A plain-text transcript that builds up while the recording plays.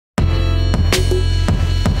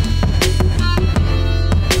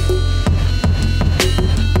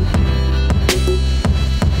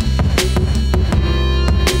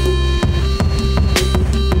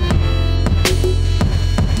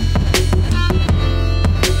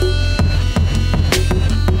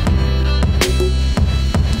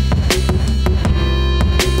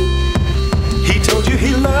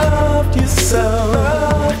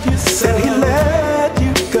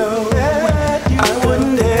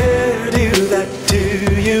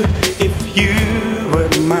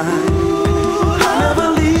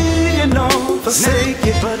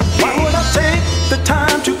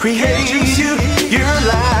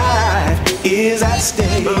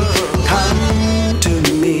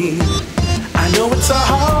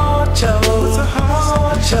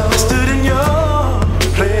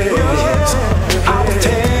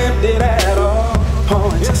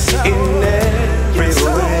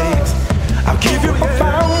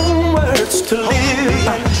to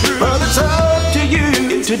live, but it's up to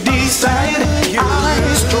you to decide.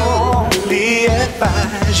 I strongly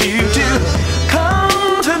advise you to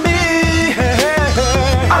come to me.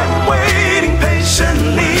 I'm waiting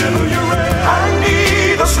patiently. I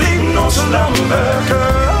neither sleep nor slumber.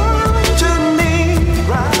 Come to me.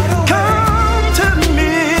 Come to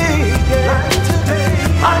me.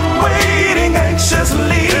 I'm waiting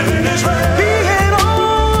anxiously. Be an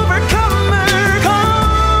overcomer.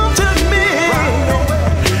 Come to me.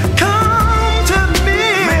 Come to me.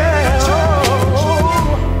 Oh.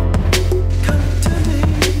 Come to me.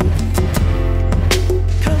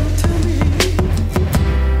 Come to me.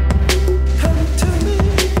 Come to me.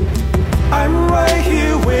 I'm right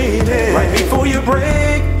here waiting, right before your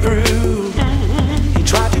breakthrough. He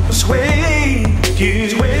tried to persuade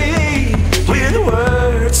you with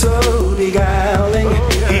words so beguiling.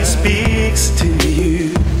 He speaks to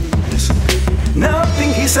you.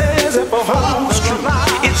 Nothing he says ever holds true.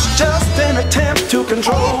 It's just an attempt to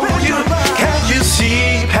control you. Can't you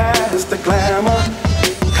see past the glamour?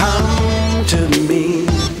 Come to me.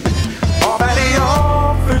 All that he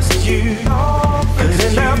offers you could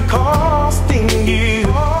end up costing you.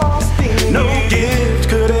 No gift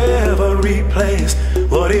could ever replace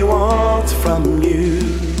what he wants from you.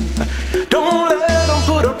 Don't let him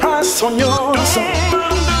put a price on your soul.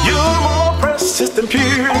 You're more precious than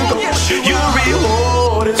pure gold. Your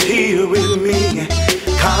reward is here with me.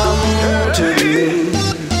 Come to me.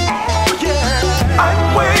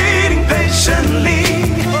 I'm waiting patiently.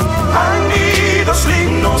 I neither sleep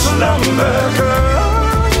nor slumber.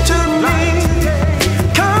 Come to me.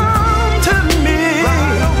 Come to me.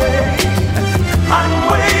 I'm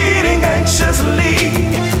waiting anxiously.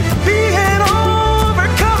 Be an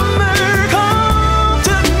overcomer. Come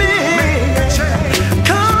to me.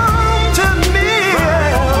 Come to me.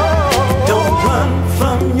 Don't run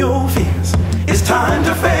from your fears. It's time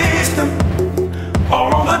to face them.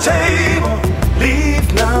 All on the table. Leave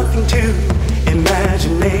nothing to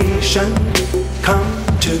imagination. Come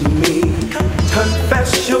to me.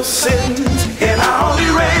 Confess your sins and I'll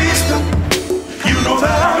erase them. You know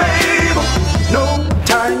that I'm able. No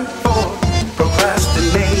time for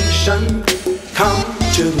procrastination. Come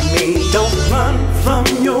to me. Don't run from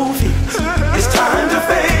your fears. It's time to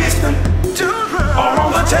face them. All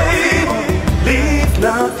on the table. Leave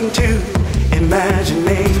nothing to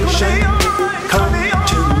imagination. Come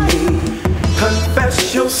to me.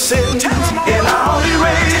 Confess your sins and I'll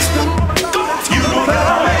erase them. You know that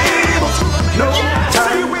I'm able.